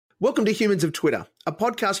Welcome to Humans of Twitter, a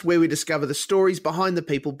podcast where we discover the stories behind the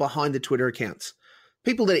people behind the Twitter accounts.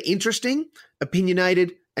 People that are interesting,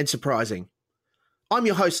 opinionated, and surprising. I'm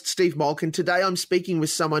your host, Steve Malkin. Today I'm speaking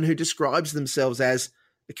with someone who describes themselves as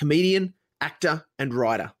a comedian, actor, and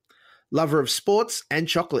writer, lover of sports and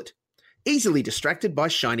chocolate, easily distracted by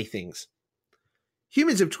shiny things.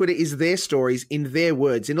 Humans of Twitter is their stories in their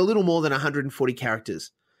words in a little more than 140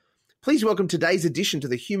 characters. Please welcome today's addition to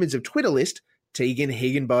the Humans of Twitter list, Tegan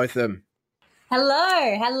Higginbotham.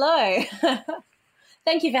 Hello.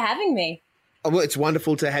 Thank you for having me. Oh, well, it's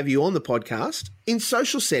wonderful to have you on the podcast. In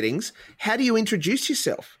social settings, how do you introduce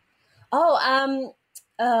yourself?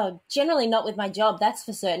 Generally not with my job, that's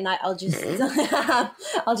for certain. I'll just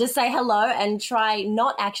I'll just say hello and try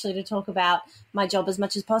not actually to talk about my job as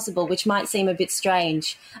much as possible, which might seem a bit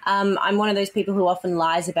strange. I'm one of those people who often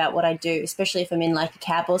lies about what I do, especially if I'm in like a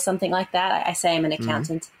cab or something like that. I say I'm an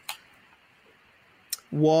accountant.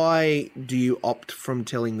 Why do you opt from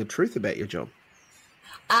telling the truth about your job?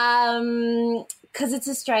 Because it's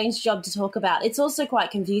a strange job to talk about. It's also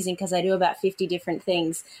quite confusing because I do about 50 different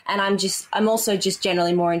things, and I'm also just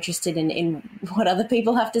generally more interested in what other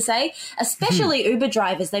people have to say, especially Uber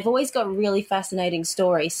drivers. They've always got really fascinating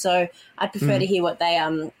stories, so I prefer to hear what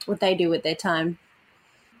they do with their time.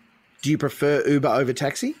 Do you prefer Uber over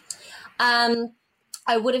taxi?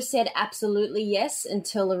 I would have said absolutely yes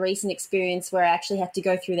until a recent experience where I actually had to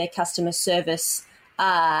go through their customer service,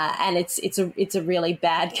 and it's a really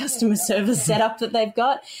bad customer service setup that they've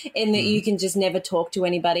got, in that you can just never talk to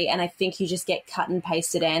anybody, and I think you just get cut and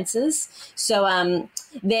pasted answers. So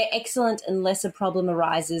they're excellent unless a problem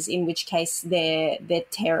arises, in which case they're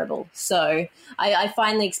terrible. So I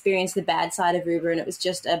finally experienced the bad side of Uber, and it was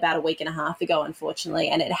just about a week and a half ago, unfortunately,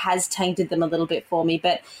 and it has tainted them a little bit for me.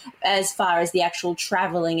 But as far as the actual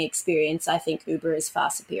traveling experience, I think Uber is far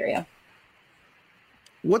superior.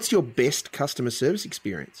 What's your best customer service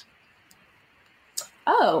experience?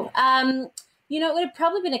 It would have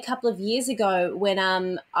probably been a couple of years ago when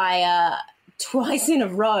I twice in a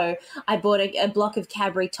row I bought a block of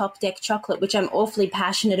Cadbury Top Deck chocolate, which I'm awfully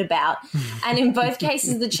passionate about. And in both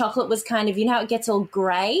cases, the chocolate was kind of, how it gets all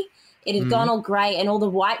grey? It had gone all grey, and all the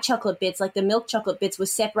white chocolate bits, like the milk chocolate bits, were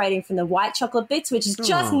separating from the white chocolate bits, which is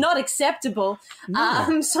just not acceptable.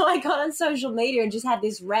 No. So I got on social media and just had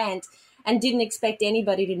this rant and didn't expect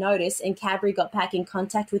anybody to notice, and Cadbury got back in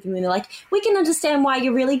contact with me, and they're like, we can understand why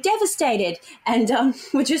you're really devastated, and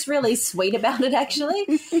were just really sweet about it, actually.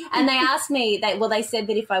 And they asked me, they said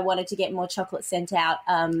that if I wanted to get more chocolate sent out,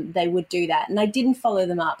 they would do that, and I didn't follow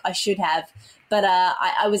them up. I should have, but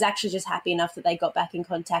I was actually just happy enough that they got back in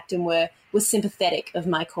contact and were sympathetic of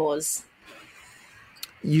my cause.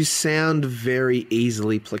 You sound very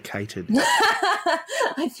easily placated.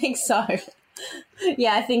 I think so.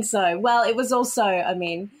 Yeah, I think so. Well, it was also,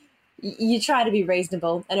 you try to be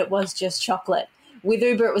reasonable, and it was just chocolate. With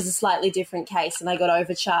Uber, it was a slightly different case, and I got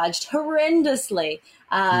overcharged horrendously,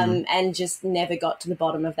 and just never got to the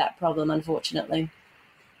bottom of that problem, unfortunately.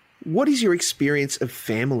 What is your experience of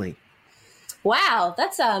family? Wow,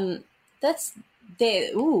 what a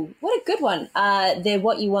good one. They're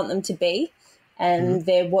what you want them to be, and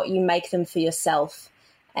they're what you make them for yourself.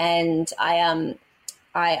 And I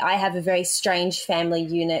have a very strange family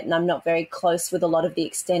unit, and I'm not very close with a lot of the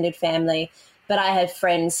extended family, but I have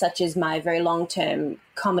friends such as my very long-term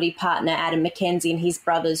comedy partner, Adam McKenzie, and his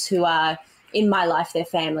brothers, who are, in my life, they're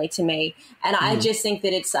family to me. And I just think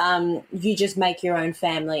that it's you just make your own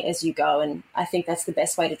family as you go, and I think that's the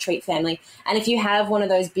best way to treat family. And if you have one of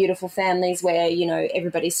those beautiful families where,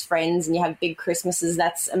 everybody's friends and you have big Christmases,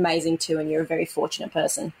 that's amazing too, and you're a very fortunate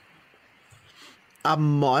person. Are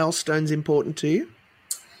milestones important to you?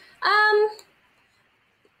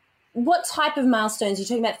 What type of milestones? You're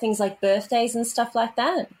talking about things like birthdays and stuff like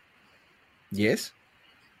that? Yes.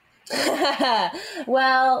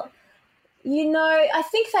 Well, I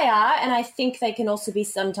think they are, and I think they can also be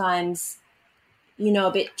sometimes,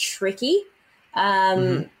 a bit tricky.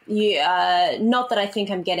 Not that I think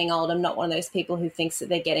I'm getting old. I'm not one of those people who thinks that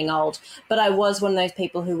they're getting old, but I was one of those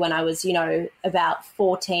people who, when I was, about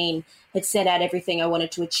 14, had set out everything I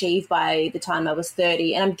wanted to achieve by the time I was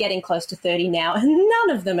 30, and I'm getting close to 30 now, and none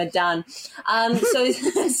of them are done. And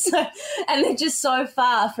they're just so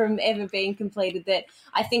far from ever being completed that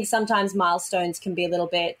I think sometimes milestones can be a little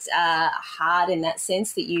bit hard in that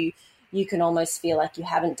sense, that you can almost feel like you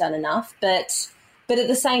haven't done enough. But at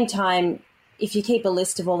the same time, if you keep a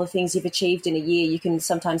list of all the things you've achieved in a year, you can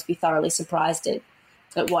sometimes be thoroughly surprised at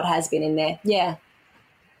what has been in there. Yeah.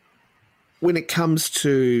 When it comes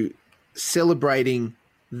to celebrating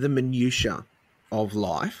the minutiae of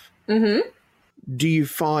life, do you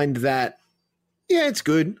find that yeah, it's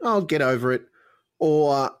good, I'll get over it?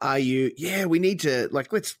 Or are you, yeah, we need to,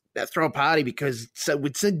 like, let's throw a party because we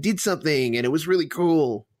did something and it was really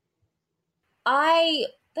cool?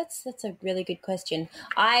 That's a really good question.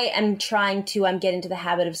 I am trying to get into the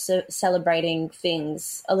habit of celebrating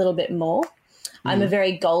things a little bit more. I'm a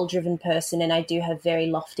very goal-driven person, and I do have very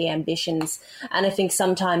lofty ambitions. And I think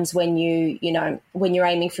sometimes when when you're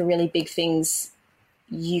aiming for really big things,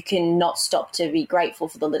 you can not stop to be grateful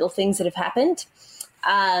for the little things that have happened.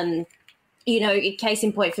 Case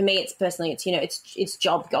in point for me, it's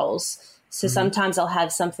job goals. So sometimes I'll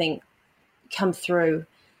have something come through,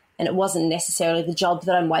 and it wasn't necessarily the job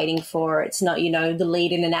that I'm waiting for. It's not, the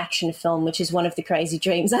lead in an action film, which is one of the crazy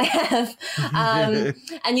dreams I have.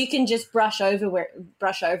 And you can just brush over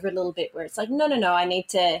a little bit where it's like, no, I need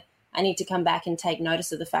to come back and take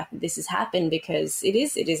notice of the fact that this has happened, because it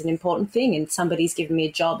is an important thing, and somebody's given me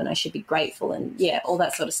a job and I should be grateful, and all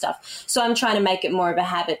that sort of stuff. So I'm trying to make it more of a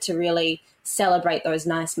habit to really celebrate those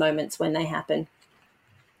nice moments when they happen.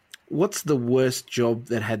 What's the worst job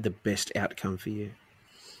that had the best outcome for you?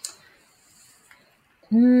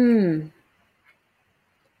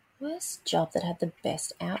 Worst job that had the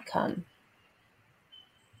best outcome.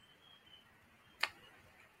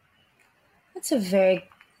 That's it's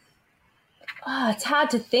hard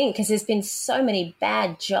to think because there's been so many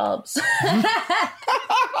bad jobs.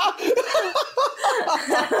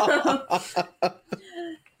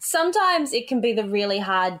 Sometimes it can be the really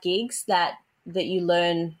hard gigs that you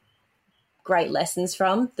learn great lessons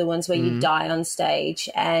from, the ones where you die on stage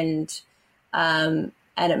and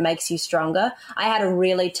it makes you stronger. I had a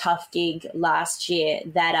really tough gig last year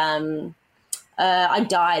that I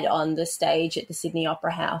died on the stage at the Sydney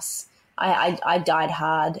Opera House. I died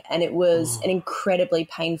hard, and it was an incredibly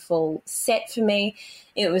painful set for me.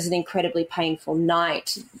 It was an incredibly painful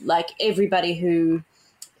night. Like, everybody who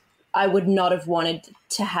I would not have wanted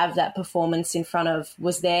to have that performance in front of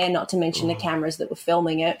was there, not to mention the cameras that were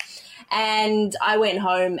filming it. And I went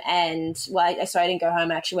home I didn't go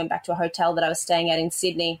home. I actually went back to a hotel that I was staying at in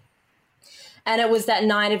Sydney. And it was that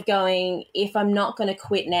night of going, if I'm not going to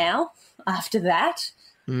quit now after that,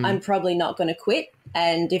 I'm probably not going to quit.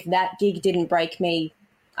 And if that gig didn't break me,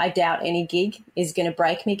 I doubt any gig is going to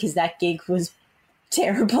break me, because that gig was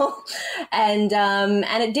terrible. And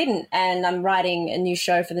it didn't. And I'm writing a new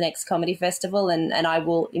show for the next comedy festival, and I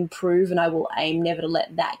will improve, and I will aim never to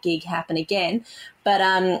let that gig happen again. But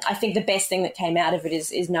I think the best thing that came out of it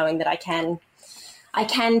is knowing that I can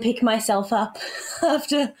pick myself up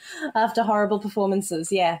after horrible performances.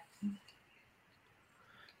 Yeah.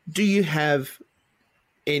 Do you have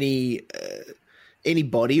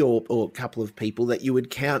anybody or a couple of people that you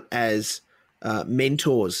would count as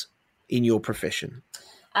mentors in your profession?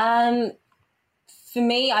 For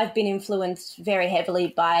me, I've been influenced very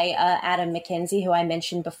heavily by Adam McKenzie, who I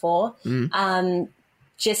mentioned before.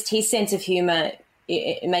 Just his sense of humour,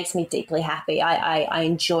 it makes me deeply happy. I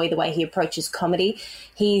enjoy the way he approaches comedy.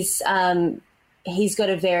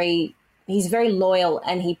 He's very loyal,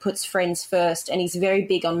 and he puts friends first, and he's very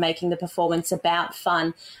big on making the performance about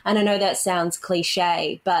fun. And I know that sounds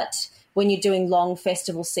cliche, but when you're doing long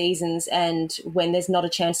festival seasons and when there's not a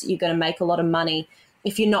chance that you're going to make a lot of money,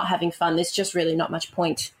 if you're not having fun, there's just really not much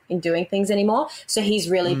point in doing things anymore. So he's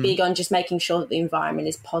really big on just making sure that the environment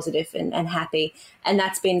is positive and happy. And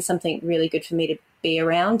that's been something really good for me to be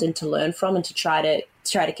around and to learn from, and to try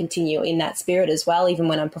to continue in that spirit as well, even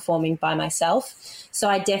when I'm performing by myself. So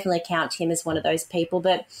I definitely count him as one of those people.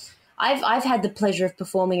 But I've had the pleasure of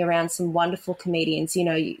performing around some wonderful comedians,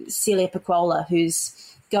 Celia Pacquola, who's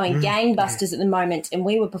going gangbusters at the moment. And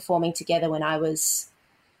we were performing together when I was,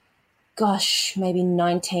 maybe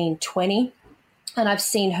 19, 20. And I've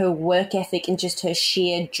seen her work ethic and just her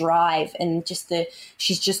sheer drive, and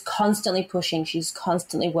she's just constantly pushing. She's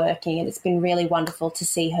constantly working, and it's been really wonderful to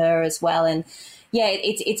see her as well. And yeah,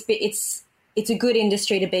 it's a good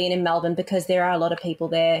industry to be in Melbourne, because there are a lot of people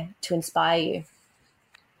there to inspire you.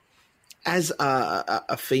 As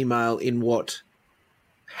a female in what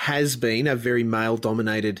has been a very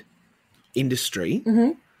male-dominated industry,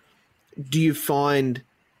 do you find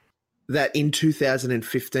that in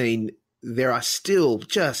 2015 there are still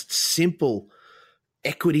just simple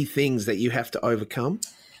equity things that you have to overcome?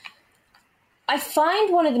 I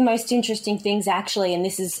find one of the most interesting things, actually, and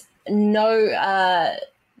this is not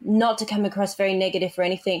to come across very negative or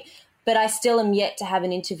anything, but I still am yet to have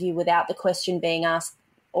an interview without the question being asked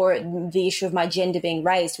or the issue of my gender being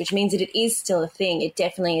raised, which means that it is still a thing. It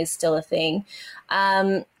definitely is still a thing.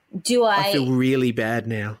 I feel really bad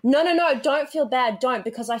now. No, don't feel bad. Don't,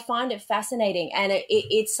 because I find it fascinating, and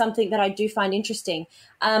it's something that I do find interesting.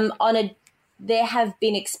 On a there have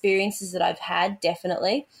been experiences that I've had,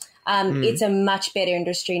 definitely. It's a much better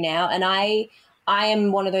industry now, and I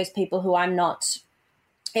am one of those people who I'm not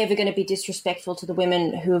ever going to be disrespectful to the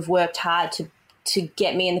women who have worked hard to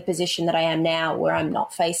get me in the position that I am now, where I'm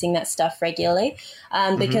not facing that stuff regularly,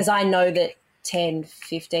 because I know that 10,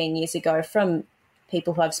 15 years ago, from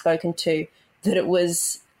people who I've spoken to, that it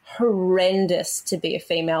was horrendous to be a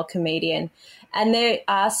female comedian. And there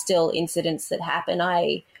are still incidents that happen.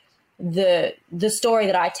 The story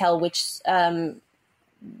that I tell, which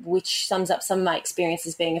sums up some of my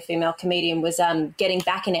experiences being a female comedian, was getting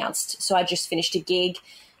back announced. So I just finished a gig.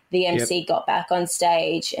 The MC got back on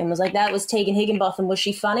stage and was like, "That was Tegan Higginbotham. Was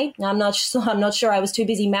she funny?" I'm not sure. I was too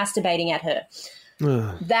busy masturbating at her.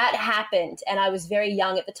 That happened, and I was very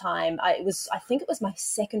young at the time. I think it was my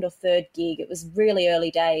second or third gig. It was really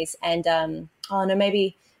early days, and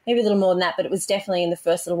maybe a little more than that, but it was definitely in the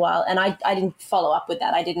first little while. And I didn't follow up with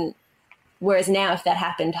that. I didn't. Whereas now, if that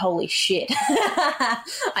happened, holy shit,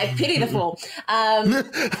 I pity the fool.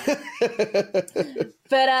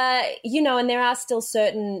 But and there are still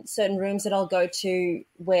certain rooms that I'll go to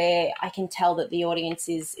where I can tell that the audience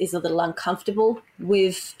is a little uncomfortable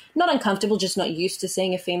with, not uncomfortable, just not used to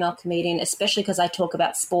seeing a female comedian, especially because I talk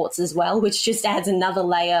about sports as well, which just adds another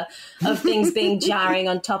layer of things being jarring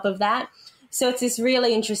on top of that. So it's this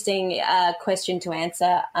really interesting question to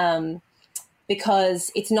answer.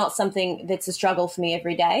 Because it's not something that's a struggle for me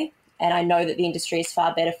every day, and I know that the industry is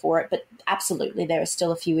far better for it, but absolutely there are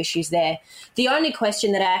still a few issues there. The only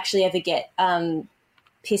question that I actually ever get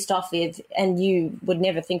pissed off with, and you would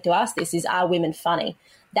never think to ask this, is, are women funny?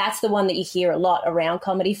 That's the one that you hear a lot around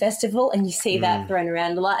Comedy Festival, and you see that thrown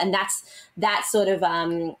around a lot, and that's that sort of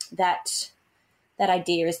that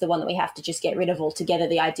idea is the one that we have to just get rid of altogether,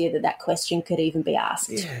 the idea that question could even be asked.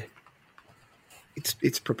 Yeah.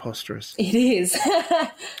 It's preposterous. It is.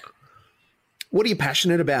 What are you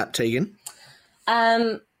passionate about, Tegan?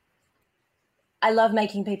 I love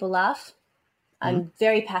making people laugh. I'm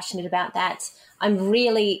very passionate about that. I'm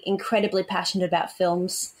really incredibly passionate about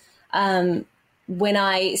films. Since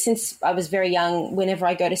I was very young, whenever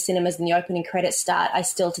I go to cinemas and the opening credits start, I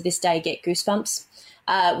still to this day get goosebumps,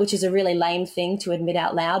 which is a really lame thing to admit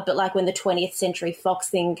out loud. But like when the 20th Century Fox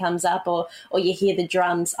thing comes up or you hear the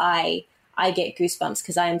drums, I get goosebumps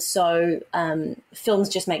because I am so films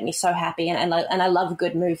just make me so happy, and I love a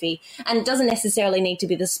good movie. And it doesn't necessarily need to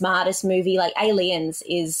be the smartest movie. Like Aliens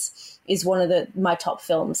is one of my top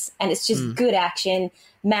films, and it's just good action.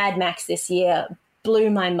 Mad Max this year blew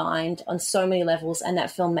my mind on so many levels, and that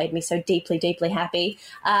film made me so deeply, deeply happy.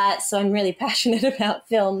 So I'm really passionate about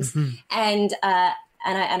films, and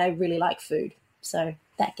I really like food, so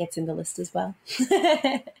that gets in the list as well.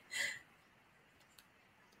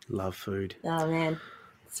 Love food. Oh, man.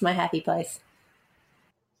 It's my happy place.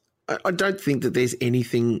 I don't think that there's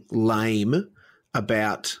anything lame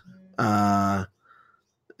about, getting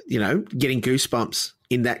goosebumps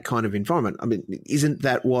in that kind of environment. I mean, isn't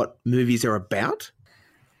that what movies are about?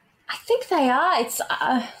 I think they are. It's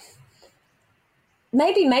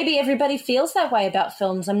maybe everybody feels that way about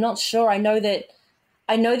films. I'm not sure. I know that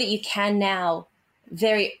you can now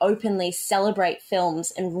very openly celebrate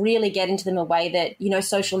films and really get into them a way that,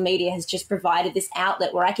 social media has just provided this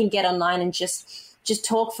outlet where I can get online and just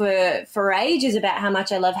talk for ages about how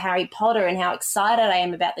much I love Harry Potter and how excited I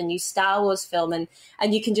am about the new Star Wars film, and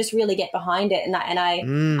you can just really get behind it.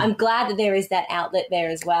 I'm glad that there is that outlet there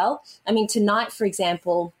as well. I mean, tonight, for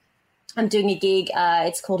example, I'm doing a gig.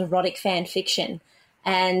 It's called Erotic Fan Fiction,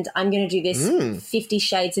 and I'm going to do this 50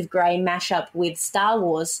 Shades of Grey mashup with Star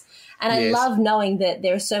Wars. And I love knowing that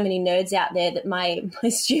there are so many nerds out there that my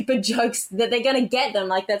stupid jokes, that they're going to get them.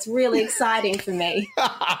 Like, that's really exciting for me.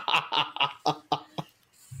 I'm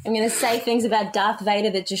going to say things about Darth Vader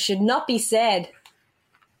that just should not be said.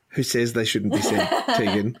 Who says they shouldn't be said,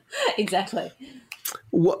 Tegan? Exactly.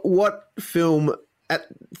 What film,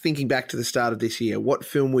 thinking back to the start of this year, what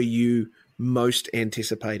film were you most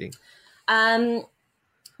anticipating?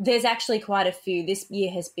 There's actually quite a few. This year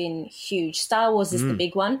has been huge. Star Wars is the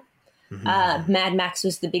big one. Mad Max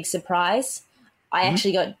was the big surprise. I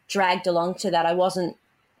actually got dragged along to that.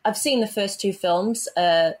 I've seen the first two films,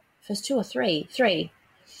 first two or three.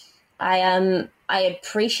 I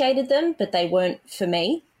appreciated them, but they weren't for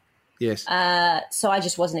me. Yes. So I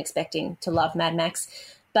just wasn't expecting to love Mad Max.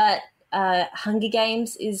 But Hunger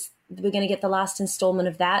Games we're going to get the last installment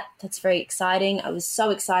of that. That's very exciting. I was so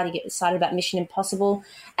excited about Mission Impossible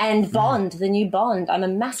and Bond, the new Bond. I'm a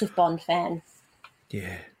massive Bond fan.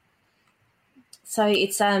 Yeah. So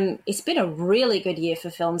it's been a really good year for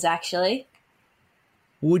films, actually.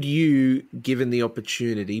 Would you, given the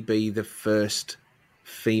opportunity, be the first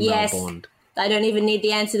female Bond? I don't even need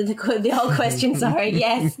the answer to the whole question. Sorry.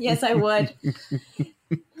 Yes, I would.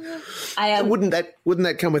 Wouldn't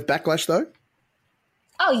that come with backlash though?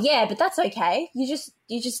 Oh yeah, but that's okay. You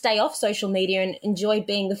just stay off social media and enjoy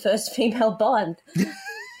being the first female Bond.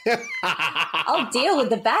 I'll deal with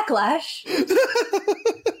the backlash.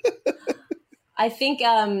 I think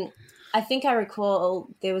I recall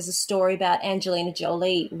there was a story about Angelina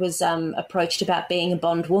Jolie was approached about being a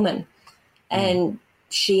Bond woman, and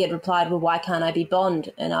she had replied, "Well, why can't I be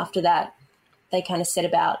Bond?" And after that, they kind of set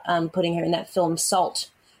about putting her in that film Salt,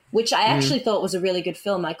 which I actually thought was a really good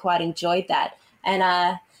film. I quite enjoyed that, and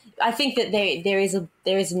I think that there's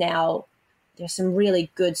some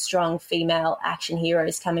really good, strong female action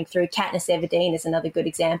heroes coming through. Katniss Everdeen is another good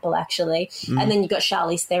example, actually. And then you've got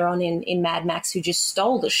Charlize Theron in Mad Max, who just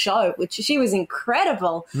stole the show, which she was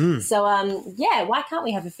incredible. So, why can't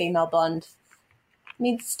we have a female Bond? I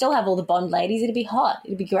mean, still have all the Bond ladies. It'd be hot.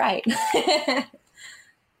 It'd be great.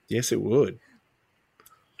 Yes, it would.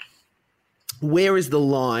 Where is the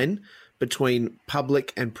line between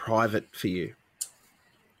public and private for you?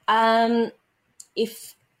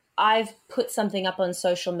 If I've put something up on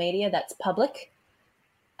social media, that's public.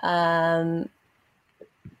 And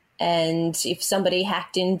if somebody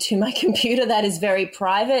hacked into my computer, that is very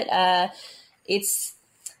private. It's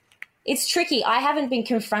tricky. I haven't been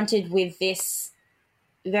confronted with this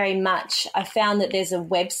very much. I found that there's a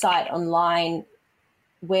website online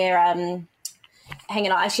where, hang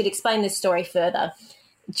on, I should explain this story further,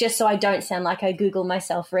 just so I don't sound like I Google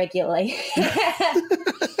myself regularly.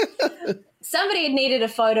 Somebody had needed a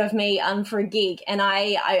photo of me for a gig, and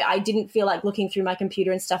I didn't feel like looking through my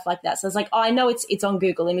computer and stuff like that. So I was like, I know it's on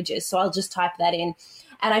Google Images, so I'll just type that in.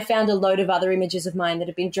 And I found a load of other images of mine that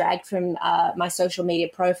have been dragged from my social media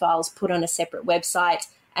profiles, put on a separate website,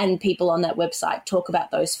 and people on that website talk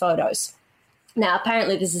about those photos. Now,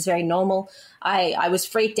 apparently this is very normal. I was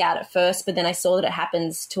freaked out at first, but then I saw that it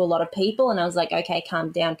happens to a lot of people, and I was like, okay,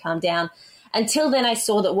 calm down. Until then, I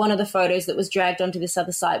saw that one of the photos that was dragged onto this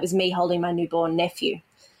other site was me holding my newborn nephew.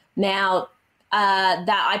 Now,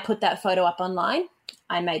 that I put that photo up online.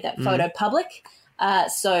 I made that photo public.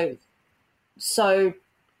 So,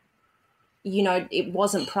 you know, it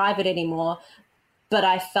wasn't private anymore, but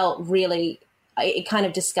I felt really, it kind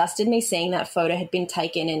of disgusted me seeing that photo had been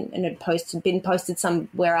taken and had been posted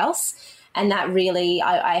somewhere else. And that really,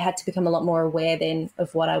 I had to become a lot more aware then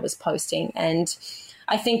of what I was posting. And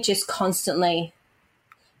I think just constantly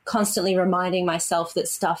reminding myself that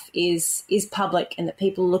stuff is public and that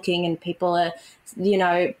people are looking and people are, you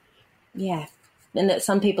know, and that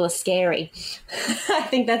some people are scary. I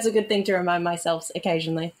think that's a good thing to remind myself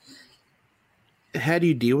occasionally. How do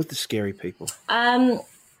you deal with the scary people? I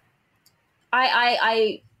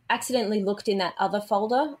accidentally looked in that other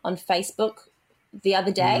folder on Facebook the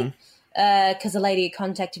other day. Because a lady had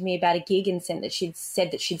contacted me about a gig and said that she'd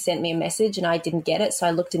sent me a message and I didn't get it. So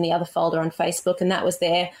I looked in the other folder on Facebook and that was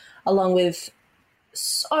there, along with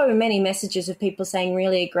so many messages of people saying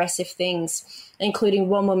really aggressive things, including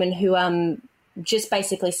one woman who just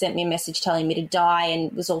basically sent me a message telling me to die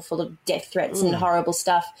and was all full of death threats and horrible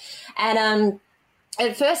stuff. And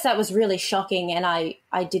at first that was really shocking and I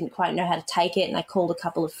didn't quite know how to take it, and I called a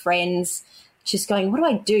couple of friends just going, what do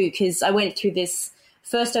I do? Because I went through this.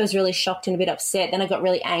 First, I was really shocked and a bit upset. Then I got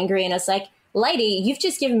really angry and I was like, lady, you've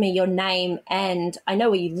just given me your name and I know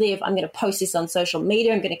where you live. I'm going to post this on social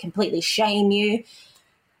media. I'm going to completely shame you.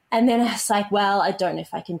 And then I was like, well, I don't know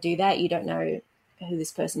if I can do that. You don't know who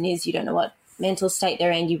this person is. You don't know what mental state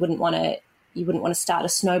they're in. You wouldn't want to start a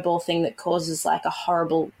snowball thing that causes like a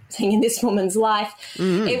horrible thing in this woman's life.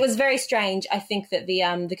 It was very strange. I think that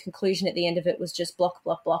the conclusion at the end of it was just block,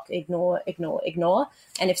 ignore.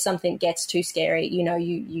 And if something gets too scary, you know,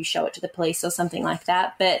 you show it to the police or something like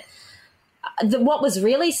that. But what was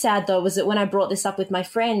really sad, though, was that when I brought this up with my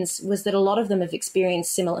friends was that a lot of them have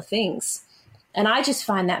experienced similar things. And I just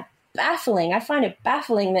find that baffling. I find it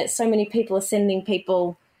baffling that so many people are sending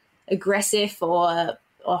people aggressive or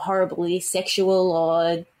horribly sexual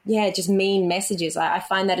or, just mean messages. I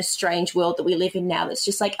find that a strange world that we live in now that's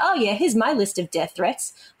just like, oh, yeah, here's my list of death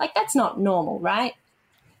threats. Like, that's not normal, right?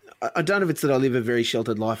 I don't know if it's that I live a very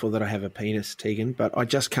sheltered life or that I have a penis, Tegan, but I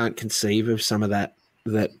just can't conceive of some of that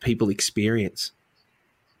people experience.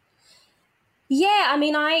 Yeah, I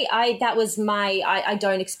mean, I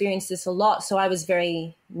don't experience this a lot, so I was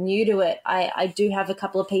very new to it. I do have a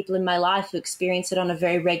couple of people in my life who experience it on a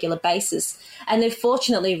very regular basis, and they're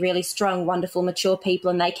fortunately really strong, wonderful, mature people,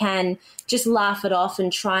 and they can just laugh it off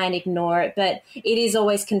and try and ignore it. But it is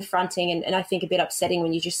always confronting and I think a bit upsetting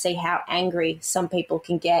when you just see how angry some people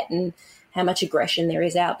can get and how much aggression there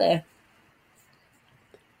is out there.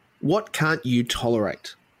 What can't you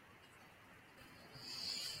tolerate?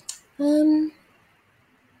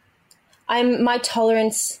 My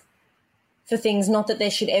tolerance for things, not that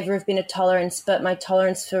there should ever have been a tolerance, but my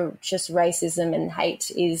tolerance for just racism and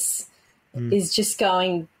hate is just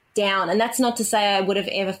going down. And that's not to say I would have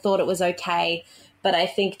ever thought it was okay, but I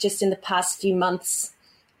think just in the past few months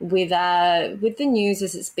with the news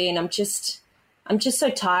as it's been, I'm just so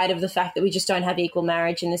tired of the fact that we just don't have equal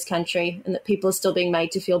marriage in this country and that people are still being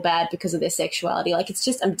made to feel bad because of their sexuality. Like, it's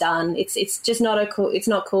just, I'm done. It's just it's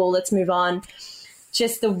not cool. Let's move on.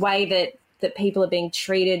 Just the way that people are being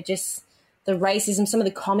treated, just the racism, some of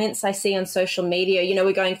the comments I see on social media. You know,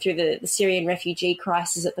 we're going through the Syrian refugee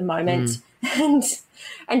crisis at the moment, and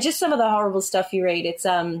just some of the horrible stuff you read. It's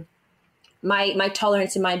my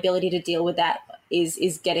tolerance and my ability to deal with that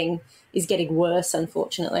is getting worse,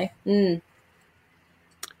 unfortunately.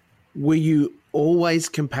 Were you always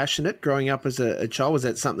compassionate growing up as a child? Was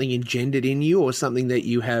that something engendered in you or something that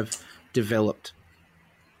you have developed?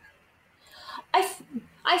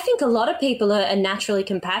 I think a lot of people are naturally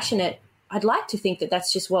compassionate. I'd like to think that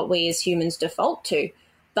that's just what we as humans default to.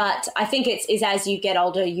 But I think it's as you get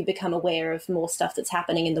older, you become aware of more stuff that's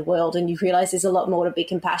happening in the world and you realise there's a lot more to be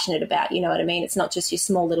compassionate about, you know what I mean? It's not just your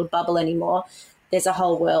small little bubble anymore. There's a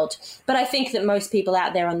whole world. But I think that most people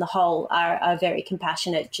out there on the whole are very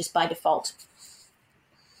compassionate just by default.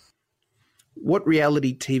 What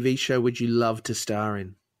reality TV show would you love to star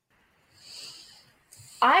in?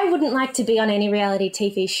 I wouldn't like to be on any reality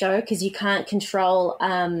TV show because you can't control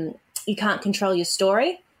your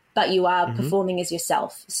story, but you are performing as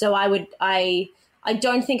yourself. So I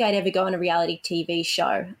don't think I'd ever go on a reality TV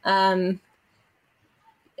show.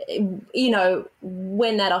 You know,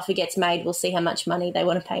 when that offer gets made, we'll see how much money they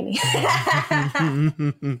want to pay me.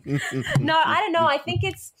 No, I don't know. I think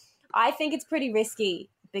it's pretty risky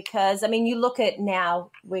because, I mean, you look at now,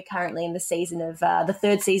 we're currently in the season of the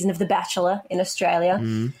third season of The Bachelor in Australia,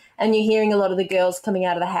 and you're hearing a lot of the girls coming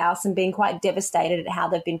out of the house and being quite devastated at how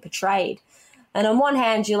they've been portrayed. And on one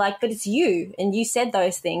hand, you're like, but it's you, and you said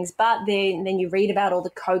those things. But then you read about all the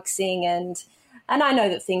coaxing, and I know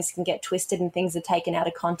that things can get twisted and things are taken out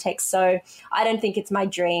of context. So I don't think it's my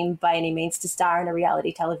dream by any means to star in a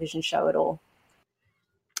reality television show at all.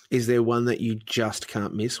 Is there one that you just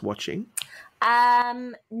can't miss watching?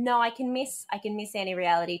 No, I can miss any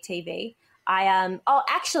reality TV.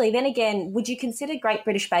 Actually, then again, would you consider Great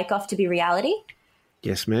British Bake Off to be reality?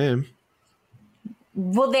 Yes, ma'am.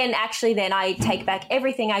 Well, then I take back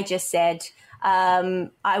everything I just said.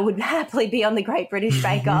 I would happily be on the Great British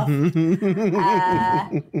Bake Off, and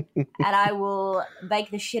I will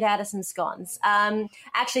bake the shit out of some scones.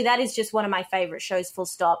 Actually, that is just one of my favourite shows, full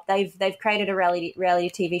stop. They've created a reality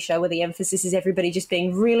TV show where the emphasis is everybody just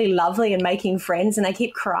being really lovely and making friends, and I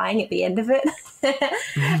keep crying at the end of it.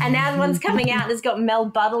 And now the one's coming out that's got Mel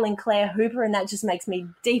Buttle and Claire Hooper, and that just makes me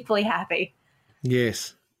deeply happy.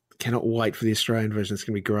 Yes. Cannot wait for the Australian version. It's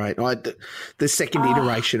going to be great. The second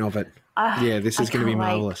iteration of it. This is going to be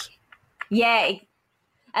marvellous. Yeah.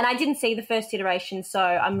 And I didn't see the first iteration, so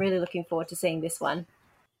I'm really looking forward to seeing this one.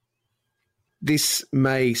 This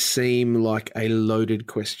may seem like a loaded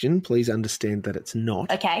question. Please understand that it's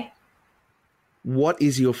not. Okay. What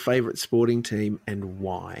is your favourite sporting team and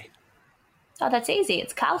why? Oh, that's easy.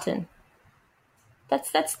 It's Carlton.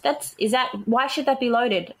 Why should that be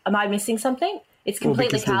loaded? Am I missing something? It's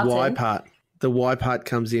completely Carlton. The why part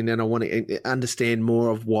comes in, and I want to understand more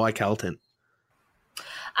of why Carlton.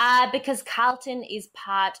 Because Carlton is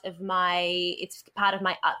part of my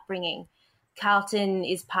upbringing. Carlton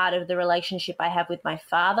is part of the relationship I have with my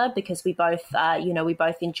father because we both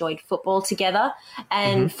enjoyed football together,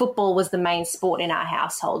 and football was the main sport in our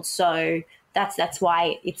household. So that's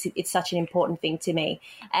why it's such an important thing to me.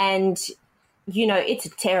 And you know, it's a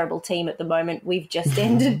terrible team at the moment. We've just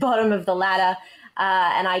ended bottom of the ladder,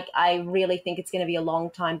 and I really think it's going to be a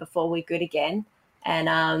long time before we're good again.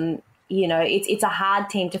 And you know, it's a hard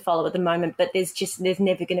team to follow at the moment, but there's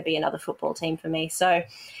never going to be another football team for me. So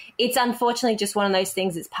it's unfortunately just one of those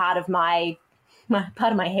things that's part of my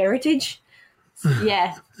heritage.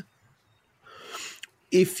 Yeah.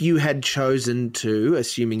 If you had chosen to,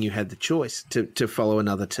 assuming you had the choice to follow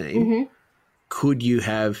another team, could you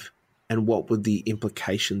have, and what would the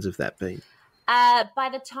implications of that be? By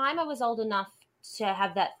the time I was old enough to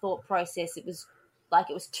have that thought process, it was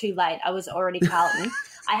too late. I was already Carlton.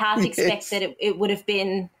 I half expect that it would have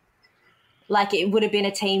been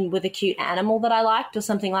a team with a cute animal that I liked or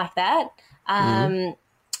something like that. My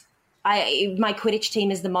Quidditch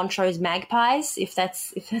team is the Montrose Magpies, if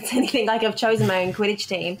that's anything. Like, I've chosen my own Quidditch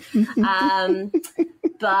team.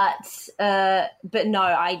 But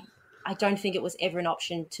no, I don't think it was ever an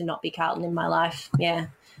option to not be Carlton in my life. Yeah.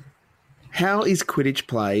 How is Quidditch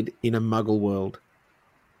played in a Muggle world?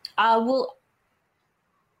 Well,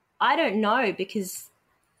 I don't know because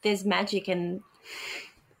there's magic and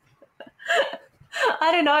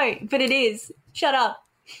I don't know, but it is. Shut up.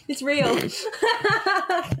 It's real.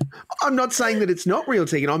 I'm not saying that it's not real,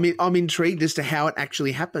 Tegan. I'm intrigued as to how it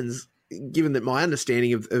actually happens, given that my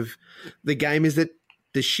understanding of the game is that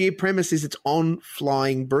the sheer premise is it's on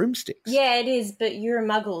flying broomsticks. Yeah, it is, but you're a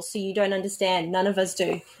Muggle, so you don't understand. None of us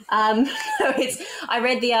do. I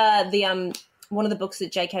read the one of the books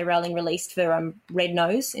that J.K. Rowling released for Red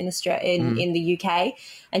Nose in Australia, in the UK,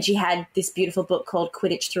 and she had this beautiful book called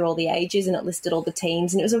Quidditch Through All the Ages, and it listed all the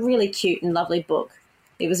teams, and it was a really cute and lovely book.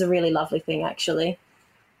 It was a really lovely thing, actually.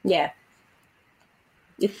 Yeah.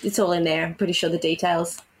 It's all in there. I'm pretty sure the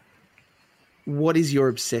details. What is your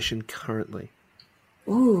obsession currently?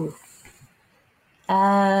 Ooh. What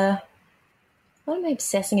am I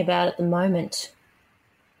obsessing about at the moment?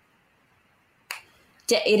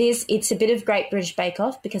 It's a bit of Great British Bake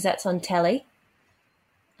Off because that's on telly.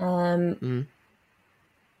 I've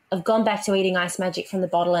gone back to eating ice magic from the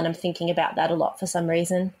bottle and I'm thinking about that a lot for some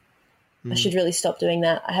reason. I should really stop doing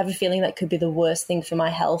that. I have a feeling that could be the worst thing for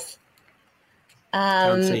my health.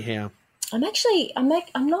 Can't see how. I'm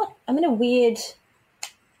in a weird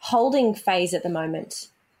holding phase at the moment.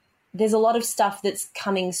 There's a lot of stuff that's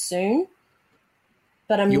coming soon,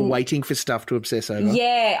 but You're waiting for stuff to obsess over?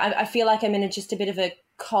 Yeah, I feel like I'm in just a bit of a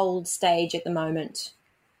cold stage at the moment.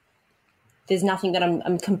 There's nothing that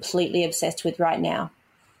I'm completely obsessed with right now.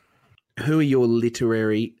 Who are your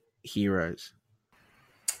literary heroes?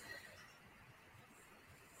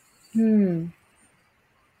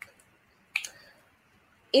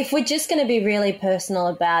 If we're just going to be really personal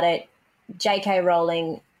about it, J.K.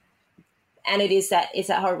 Rowling, and it's that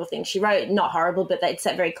horrible thing she wrote, not horrible, but it's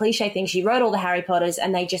that very cliche thing. She wrote all the Harry Potters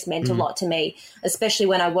and they just meant a lot to me, especially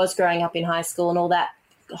when I was growing up in high school and all that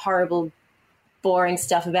horrible, boring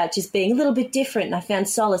stuff about just being a little bit different. And I found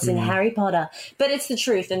solace in Harry Potter. But it's the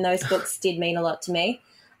truth, and those books did mean a lot to me.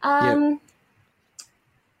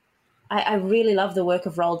 I really love the work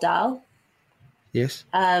of Roald Dahl. Yes.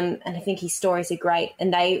 And I think his stories are great.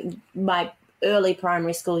 And my early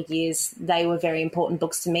primary school years, they were very important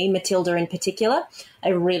books to me, Matilda in particular. I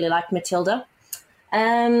really liked Matilda.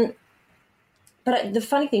 But the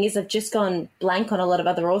funny thing is I've just gone blank on a lot of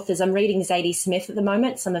other authors. I'm reading Zadie Smith at the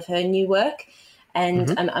moment, some of her new work,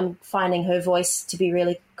 and I'm finding her voice to be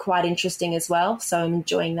really quite interesting as well, so I'm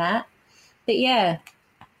enjoying that. But, yeah,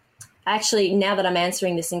 actually, now that I'm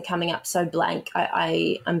answering this and coming up so blank,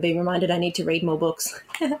 I'm being reminded I need to read more books.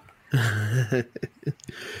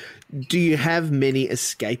 Do you have many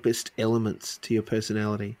escapist elements to your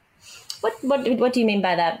personality? What do you mean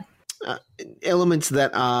by that? Elements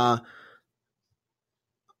that are,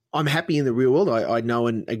 I'm happy in the real world. I know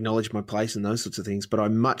and acknowledge my place and those sorts of things, but I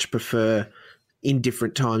much prefer in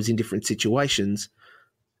different times, in different situations,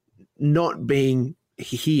 not being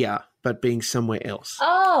here, but being somewhere else.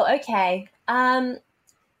 Oh, okay. I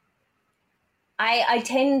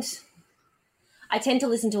tend to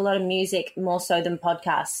listen to a lot of music more so than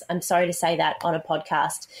podcasts. I'm sorry to say that on a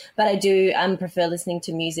podcast, but I do prefer listening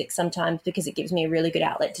to music sometimes because it gives me a really good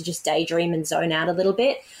outlet to just daydream and zone out a little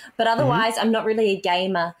bit. But otherwise, I'm not really a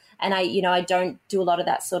gamer, and I don't do a lot of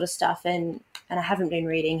that sort of stuff, and I haven't been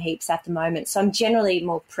reading heaps at the moment. So I'm generally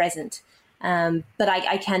more present, but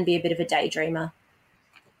I can be a bit of a daydreamer.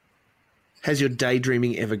 Has your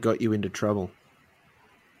daydreaming ever got you into trouble?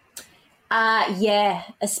 Yeah,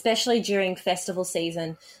 especially during festival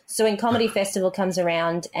season. So when Comedy Festival comes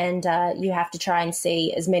around and you have to try and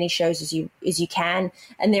see as many shows as you can,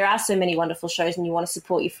 and there are so many wonderful shows and you want to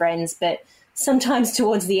support your friends, but sometimes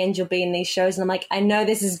towards the end you'll be in these shows and I'm like, I know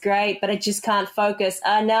this is great, but I just can't focus.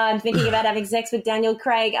 Oh, no, I'm thinking about having sex with Daniel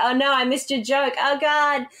Craig. Oh, no, I missed your joke. Oh,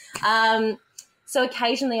 God. So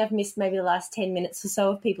occasionally I've missed maybe the last 10 minutes or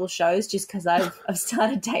so of people's shows just because I've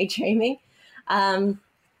started daydreaming.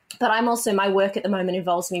 But I'm also, my work at the moment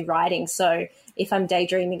involves me writing. So if I'm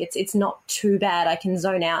daydreaming, it's not too bad. I can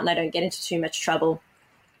zone out and I don't get into too much trouble.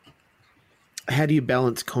 How do you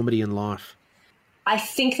balance comedy and life? I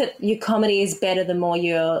think that your comedy is better the more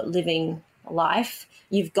you're living life.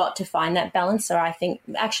 You've got to find that balance. So I think,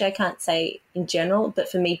 actually I can't say in general,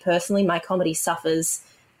 but for me personally, my comedy suffers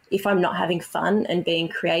if I'm not having fun and being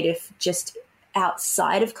creative just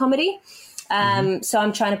outside of comedy. So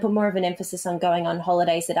I'm trying to put more of an emphasis on going on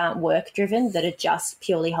holidays that aren't work-driven, that are just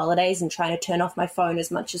purely holidays, and trying to turn off my phone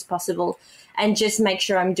as much as possible and just make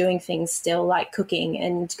sure I'm doing things still like cooking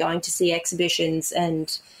and going to see exhibitions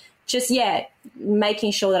and just,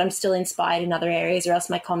 making sure that I'm still inspired in other areas, or else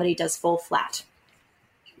my comedy does fall flat.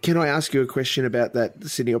 Can I ask you a question about that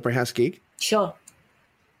Sydney Opera House gig? Sure.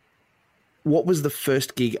 What was the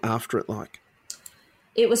first gig after it like?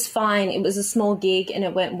 It was fine. It was a small gig and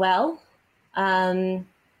it went well. But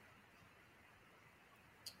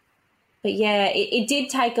yeah, it did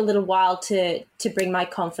take a little while to bring my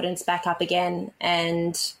confidence back up again.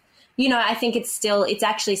 And, I think it's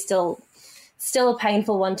actually still a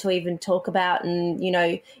painful one to even talk about. And,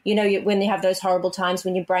 when you have those horrible times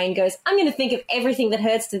when your brain goes, I'm going to think of everything that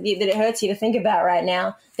hurts you to think about right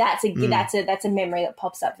now. That's a memory that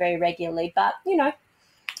pops up very regularly. But,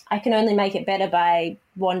 I can only make it better by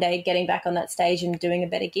one day getting back on that stage and doing a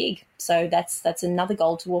better gig. So that's another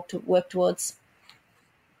goal to work towards.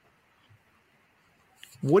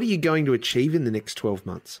 What are you going to achieve in the next 12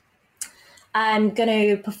 months? I'm going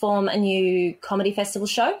to perform a new comedy festival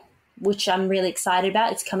show, which I'm really excited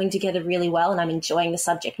about. It's coming together really well and I'm enjoying the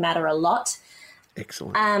subject matter a lot.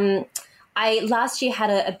 Excellent. I last year had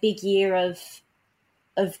a big year of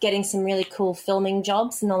getting some really cool filming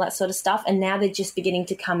jobs and all that sort of stuff, and now they're just beginning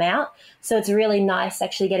to come out. So it's really nice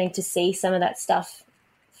actually getting to see some of that stuff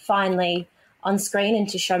finally on screen and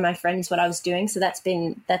to show my friends what I was doing. So that's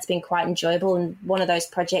been quite enjoyable. And one of those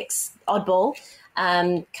projects, Oddball,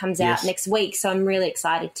 comes out next week. So I'm really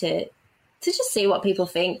excited to just see what people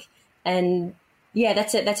think. And yeah,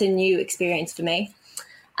 that's a new experience for me.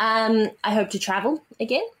 I hope to travel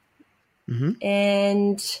again. Mm-hmm.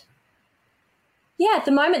 And yeah, at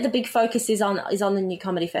the moment the big focus is on the new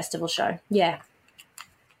comedy festival show. Yeah.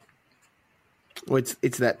 Well,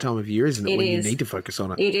 it's that time of year, isn't it? When is. You need to focus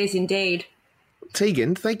on it. It is indeed.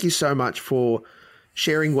 Tegan, thank you so much for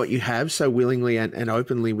sharing what you have so willingly and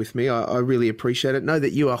openly with me. I really appreciate it. Know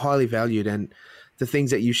that you are highly valued and the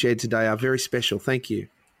things that you shared today are very special. Thank you.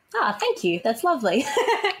 Thank you. That's lovely.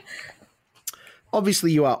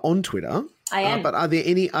 Obviously, you are on Twitter. I am. But are there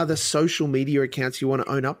any other social media accounts you want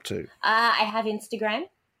to own up to? I have Instagram.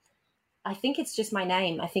 I think it's just my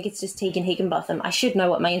name. I think it's just Tegan Higginbotham. I should know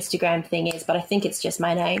what my Instagram thing is, but I think it's just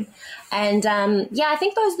my name. And I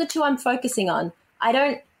think those are the two I'm focusing on.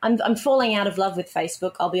 I'm falling out of love with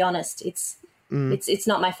Facebook. I'll be honest. It's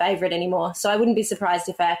not my favorite anymore. So I wouldn't be surprised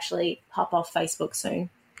if I actually hop off Facebook soon.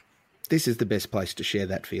 This is the best place to share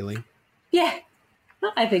that feeling. Yeah,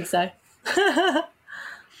 I think so.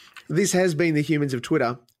 This has been the Humans of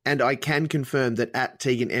Twitter, and I can confirm that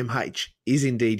 @TeganMH is indeed